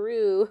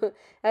switcheroo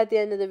at the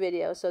end of the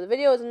video. So the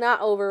video is not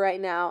over right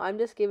now. I'm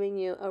just giving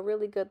you a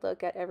really good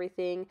look at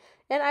everything.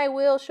 And I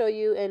will show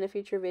you in a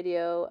future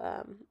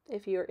video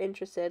if you're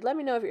interested. Let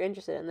me know if you're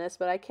interested in this,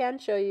 but I can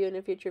show you in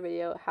a future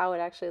video how it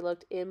actually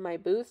looked in my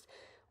booth.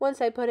 Once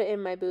I put it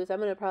in my booth, I'm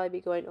going to probably be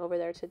going over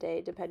there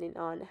today, depending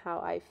on how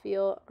I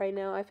feel right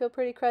now. I feel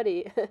pretty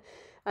cruddy.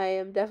 I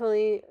am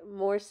definitely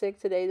more sick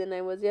today than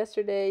I was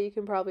yesterday. You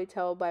can probably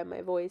tell by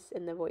my voice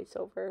in the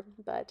voiceover.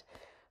 But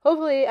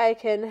hopefully I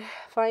can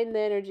find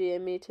the energy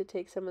in me to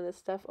take some of this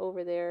stuff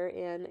over there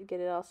and get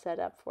it all set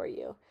up for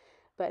you.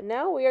 But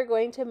now we are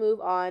going to move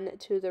on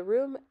to the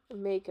room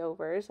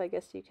makeovers, I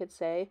guess you could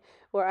say,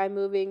 where I'm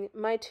moving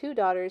my 2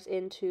 daughters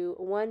into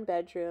one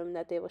bedroom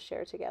that they will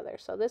share together.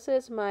 So this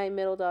is my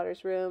middle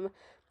daughter's room,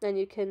 and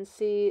you can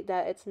see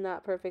that it's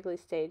not perfectly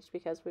staged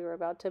because we were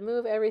about to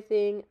move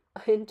everything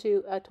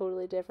into a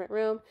totally different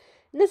room.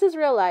 And this is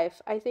real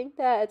life. I think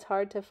that it's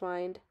hard to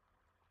find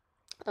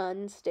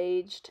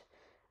unstaged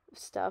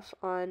stuff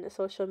on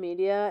social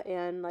media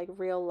and like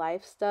real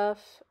life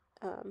stuff.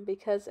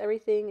 Because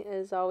everything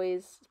is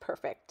always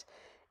perfect,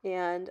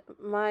 and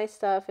my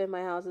stuff in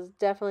my house is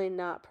definitely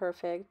not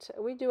perfect.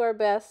 We do our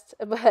best,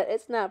 but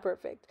it's not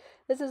perfect.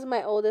 This is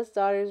my oldest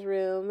daughter's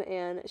room,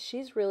 and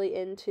she's really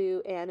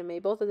into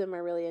anime. Both of them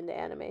are really into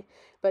anime,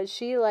 but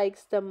she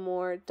likes the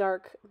more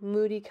dark,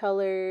 moody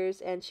colors,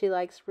 and she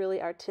likes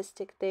really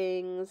artistic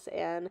things,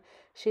 and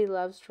she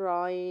loves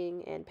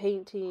drawing and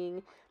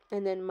painting.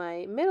 And then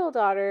my middle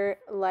daughter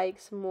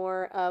likes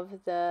more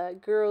of the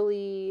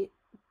girly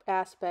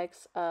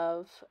aspects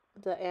of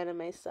the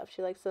anime stuff.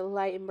 She likes the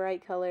light and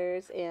bright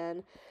colors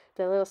and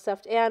the little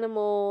stuffed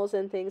animals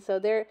and things. So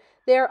they're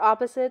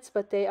opposites,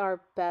 but they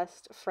are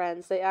best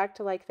friends. They act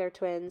like they're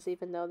twins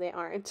even though they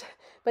aren't.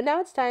 But now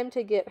it's time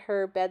to get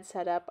her bed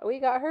set up. We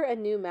got her a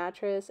new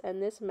mattress,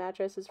 and this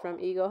mattress is from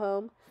Ego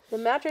Home. The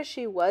mattress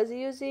she was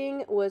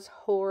using was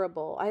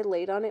horrible. I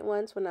laid on it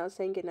once when I was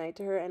saying goodnight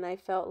to her, and I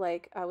felt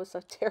like I was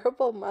a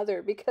terrible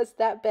mother because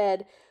that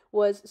bed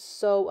was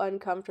so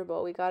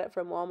uncomfortable. We got it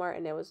from Walmart,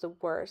 and it was the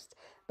worst.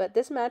 But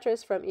this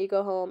mattress from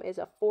Ego Home is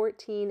a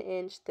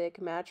 14-inch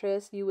thick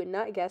mattress. You would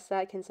not guess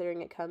that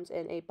considering it comes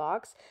in a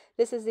box.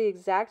 This is the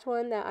exact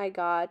one that I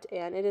got,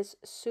 and it is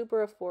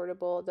super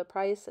affordable. The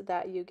price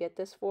that you get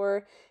this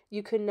for,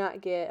 you could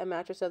not get a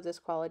mattress of this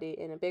quality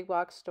in a big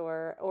box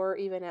store or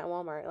even at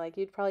Walmart. Like,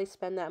 you'd probably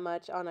spend that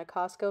much on a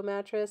Costco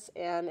mattress,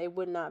 and it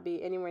would not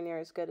be anywhere near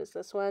as good as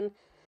this one.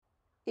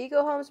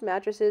 Ego Home's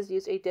mattresses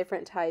use a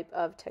different type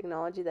of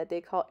technology that they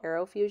call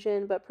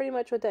aerofusion, but pretty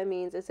much what that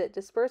means is it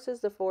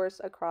disperses the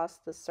force across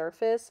the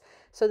surface.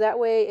 So that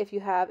way, if you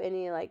have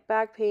any like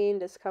back pain,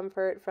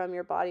 discomfort from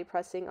your body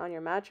pressing on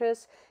your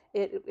mattress,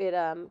 it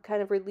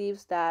kind of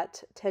relieves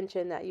that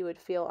tension that you would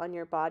feel on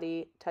your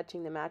body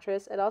touching the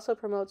mattress. It also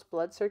promotes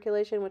blood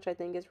circulation, which I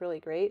think is really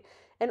great.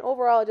 And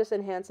overall, it just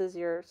enhances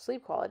your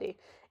sleep quality.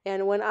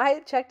 And when I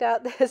checked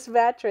out this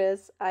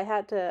mattress, I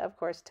had to, of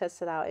course,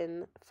 test it out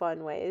in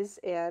fun ways.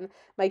 And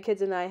my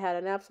kids and I had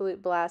an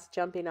absolute blast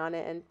jumping on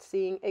it and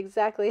seeing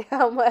exactly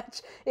how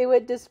much it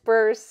would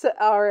disperse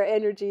our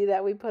energy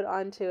that we put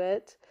onto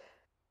it.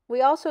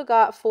 We also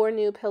got 4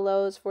 new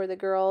pillows for the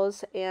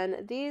girls,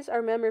 and these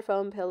are memory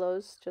foam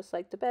pillows, just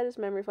like the bed is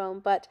memory foam,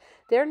 but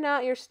they're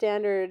not your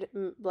standard,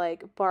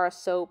 like, bar of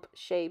soap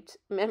shaped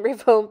memory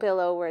foam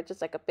pillow where it's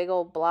just like a big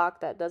old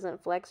block that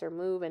doesn't flex or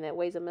move and it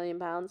weighs a million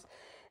pounds.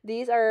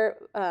 These are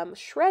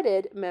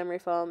shredded memory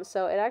foam,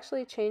 so it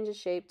actually changes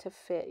shape to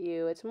fit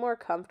you. It's more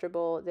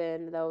comfortable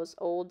than those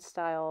old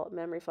style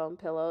memory foam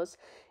pillows,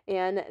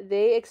 and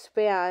they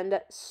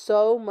expand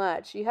so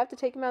much. You have to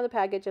take them out of the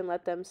package and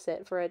let them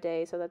sit for a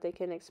day so that they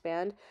can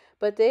expand,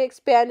 but they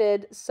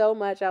expanded so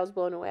much I was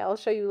blown away. I'll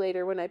show you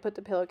later when I put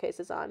the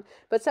pillowcases on.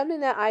 But something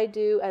that I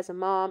do as a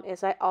mom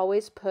is I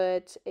always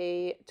put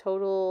a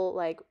total,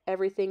 like,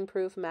 everything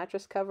proof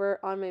mattress cover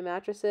on my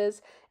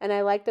mattresses, and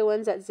I like the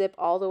ones that zip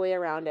all the way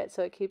around it,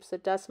 so it keeps the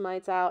dust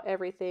mites out,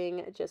 everything.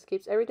 It just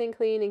keeps everything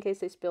clean in case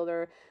they spill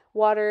their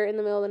water in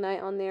the middle of the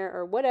night on there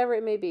or whatever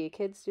it may be.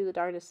 Kids do the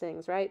darndest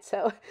things, right?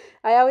 So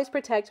I always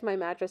protect my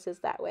mattresses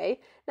that way.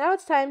 Now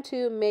it's time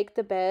to make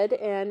the bed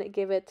and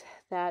give it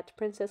that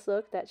princess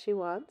look that she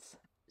wants.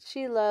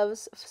 She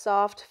loves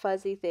soft,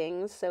 fuzzy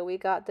things, so we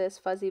got this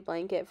fuzzy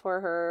blanket for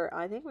her.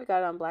 I think we got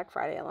it on Black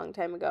Friday a long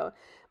time ago.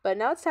 But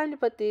now it's time to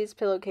put these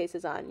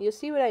pillowcases on. You'll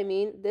see what I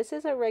mean. This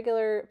is a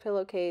regular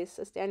pillowcase,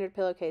 a standard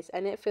pillowcase,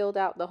 and it filled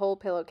out the whole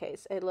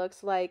pillowcase. It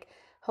looks like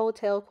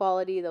hotel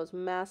quality, those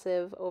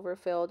massive,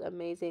 overfilled,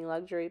 amazing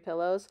luxury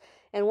pillows.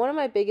 And one of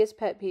my biggest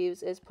pet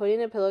peeves is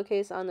putting a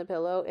pillowcase on the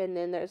pillow and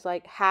then there's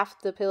like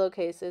half the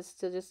pillowcase is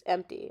just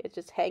empty. It's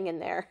just hanging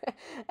there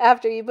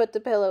after you put the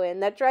pillow in.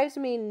 That drives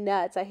me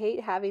nuts. I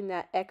hate having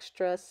that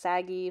extra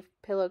saggy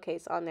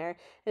pillowcase on there.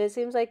 And it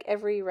seems like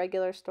every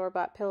regular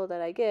store-bought pillow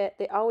that I get,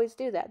 they always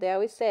do that. They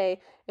always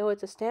say, oh,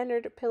 it's a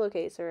standard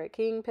pillowcase or a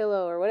king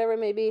pillow or whatever it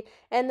may be.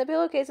 And the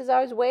pillowcase is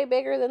always way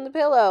bigger than the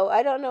pillow.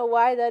 I don't know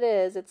why that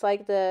is. It's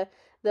like the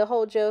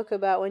whole joke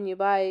about when you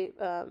buy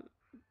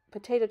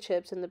potato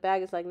chips and the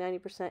bag is like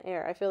 90%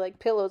 air. I feel like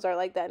pillows are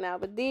like that now,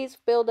 but these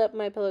filled up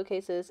my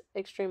pillowcases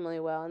extremely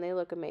well and they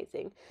look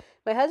amazing.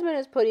 My husband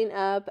is putting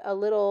up a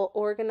little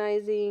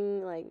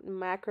organizing, like,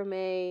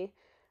 macrame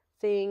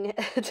thing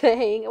to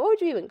hang. What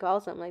would you even call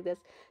something like this?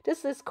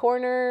 Just this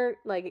corner,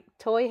 like,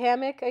 toy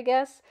hammock, I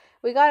guess.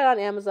 We got it on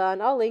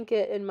Amazon. I'll link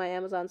it in my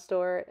Amazon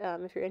store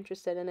if you're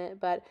interested in it.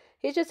 But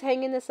he's just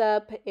hanging this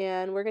up,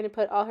 and we're going to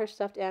put all her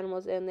stuffed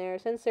animals in there.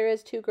 Since there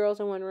is 2 girls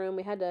in one room,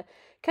 we had to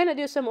kind of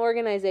do some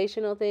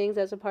organizational things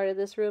as a part of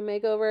this room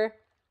makeover.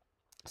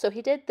 So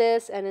he did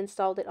this and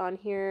installed it on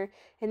here.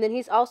 And then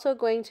he's also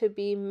going to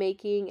be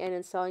making and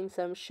installing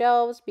some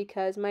shelves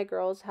because my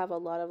girls have a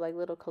lot of, like,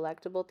 little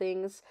collectible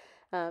things.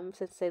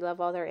 Since they love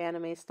all their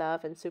anime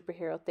stuff and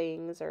superhero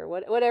things or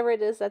whatever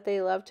it is that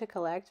they love to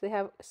collect. They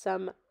have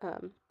some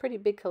pretty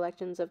big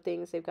collections of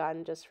things they've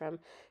gotten just from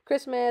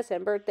Christmas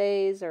and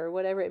birthdays or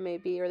whatever it may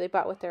be, or they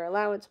bought with their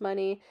allowance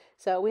money.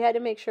 So we had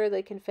to make sure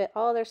they can fit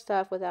all their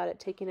stuff without it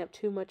taking up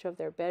too much of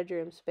their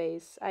bedroom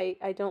space.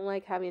 I don't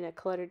like having a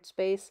cluttered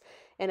space,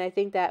 and I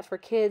think that for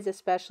kids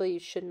especially, you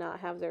should not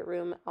have their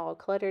room all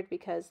cluttered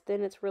because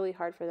then it's really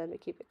hard for them to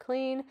keep it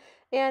clean,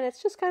 and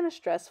it's just kind of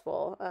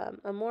stressful.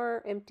 A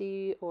more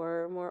empty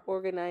or more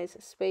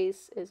organized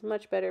space is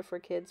much better for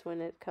kids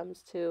when it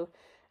comes to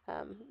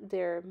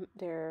their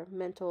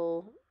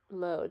mental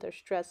load, their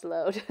stress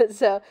load.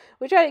 So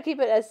we try to keep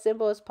it as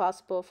simple as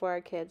possible for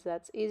our kids.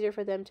 That's easier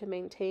for them to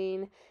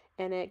maintain,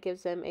 and it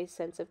gives them a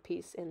sense of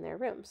peace in their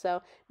room.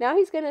 So now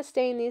he's going to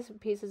stain these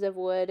pieces of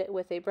wood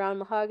with a brown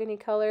mahogany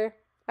color.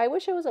 I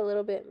wish it was a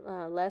little bit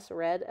less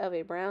red of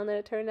a brown than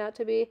it turned out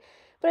to be,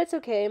 but it's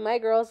okay. My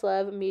girls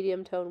love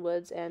medium tone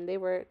woods, and they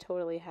were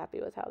totally happy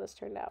with how this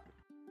turned out.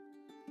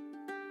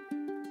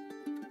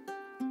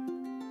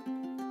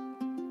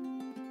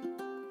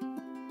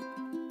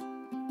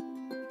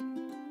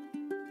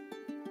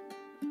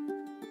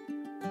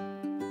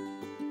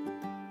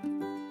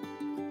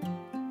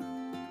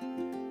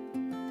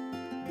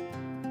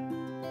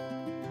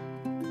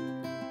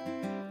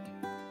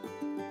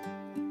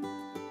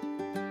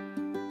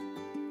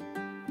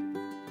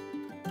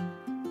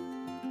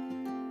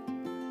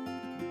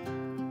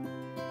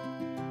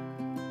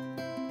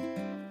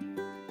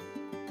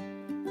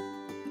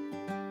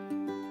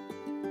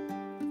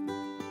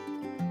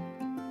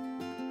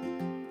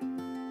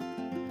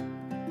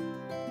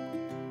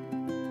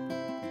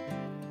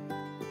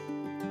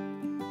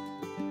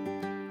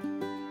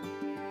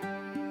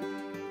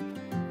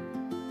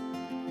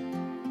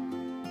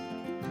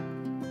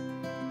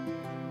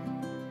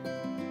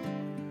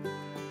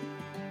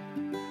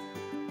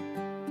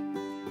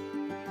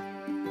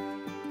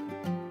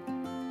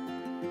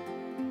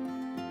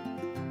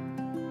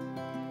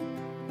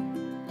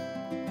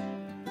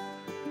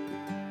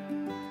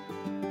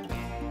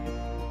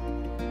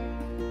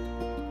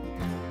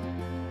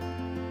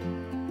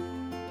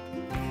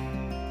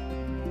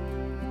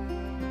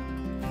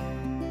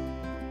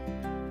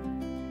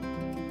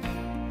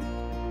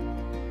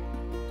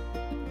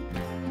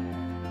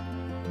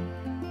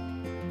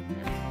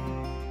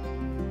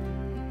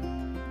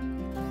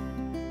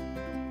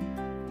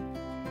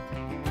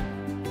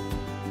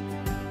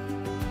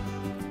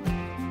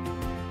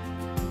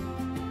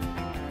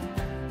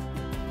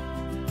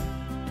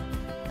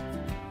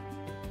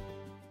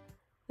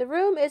 The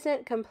room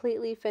isn't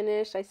completely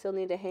finished. I still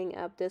need to hang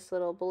up this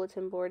little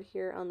bulletin board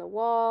here on the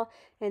wall.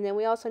 And then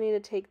we also need to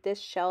take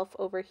this shelf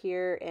over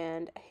here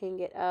and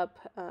hang it up.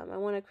 I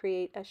want to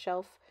create a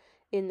shelf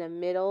in the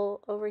middle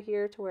over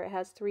here to where it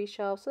has 3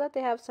 shelves so that they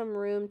have some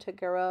room to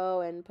grow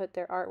and put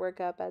their artwork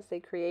up as they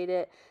create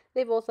it.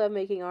 They both love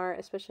making art,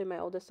 especially my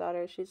oldest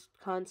daughter. She's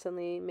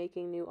constantly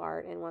making new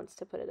art and wants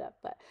to put it up.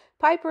 But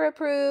Piper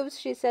approves.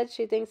 She said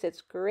she thinks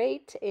it's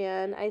great,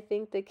 and I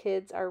think the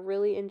kids are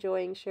really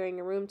enjoying sharing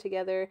a room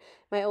together.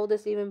 My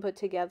oldest even put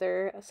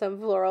together some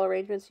floral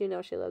arrangements. You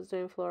know she loves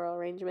doing floral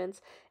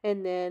arrangements.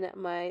 And then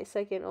my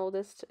second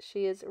oldest,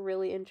 she is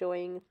really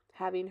enjoying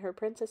having her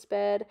princess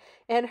bed,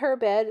 and her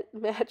bed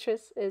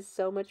mattress is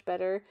so much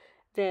better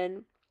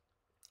than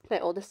my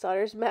oldest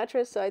daughter's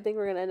mattress, so I think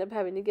we're going to end up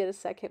having to get a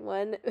second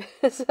one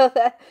so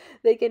that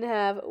they can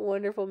have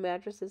wonderful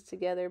mattresses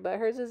together. But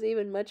hers is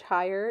even much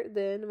higher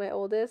than my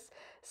oldest,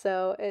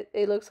 so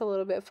it looks a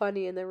little bit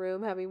funny in the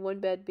room having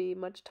one bed be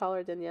much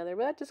taller than the other.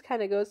 But that just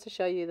kind of goes to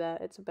show you that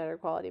it's a better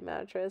quality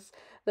mattress.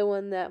 The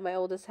one that my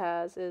oldest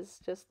has is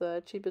just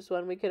the cheapest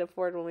one we could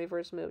afford when we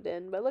first moved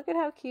in. But look at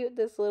how cute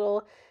this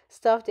little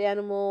stuffed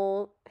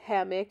animal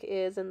hammock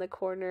is in the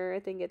corner.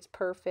 I think it's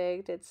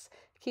perfect. It's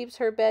keeps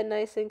her bed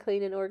nice and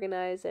clean and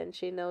organized, and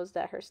she knows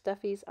that her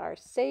stuffies are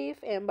safe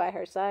and by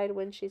her side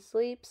when she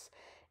sleeps,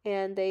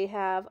 and they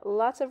have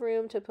lots of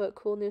room to put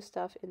cool new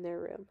stuff in their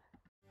room.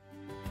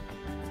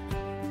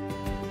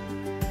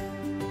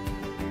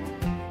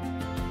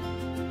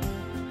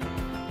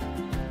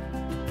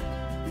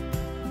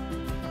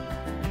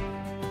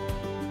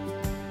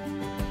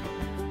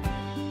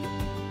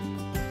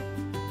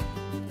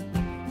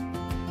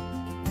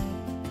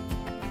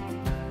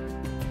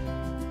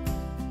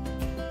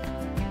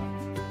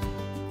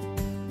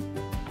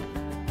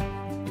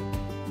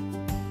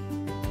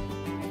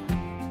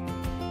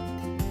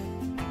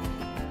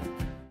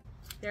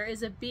 There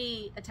is a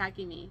bee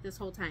attacking me this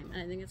whole time,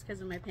 and I think it's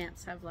because of my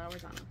pants have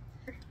flowers on them.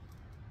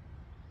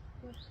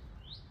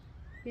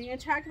 Being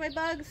attacked by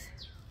bugs.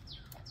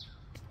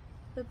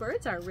 The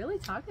birds are really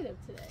talkative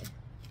today.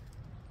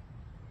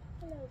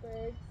 Hello,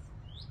 birds.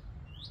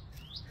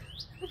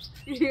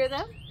 You hear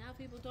them? Now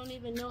people don't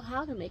even know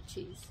how to make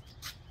cheese.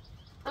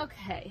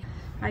 Okay.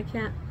 I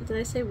can't. Did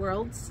I say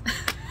worlds?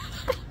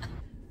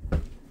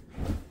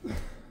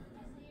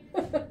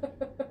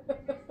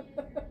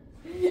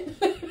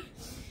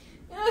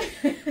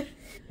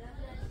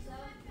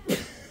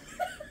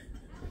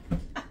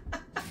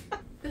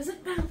 Does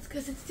it bounce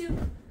because it's too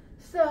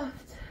soft?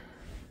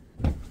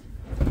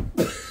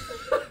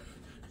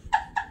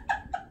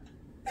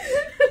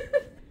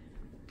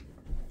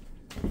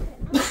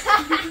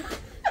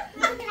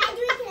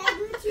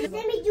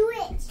 Let me do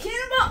it.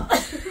 Cannonball!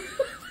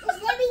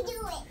 Just let me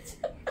do it.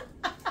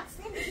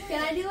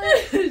 Can I do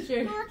it?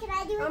 Sure. No, can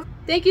I do it?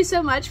 Thank you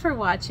so much for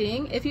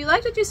watching. If you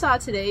liked what you saw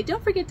today,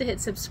 don't forget to hit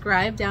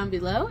subscribe down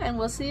below, and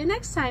we'll see you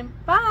next time.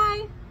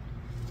 Bye!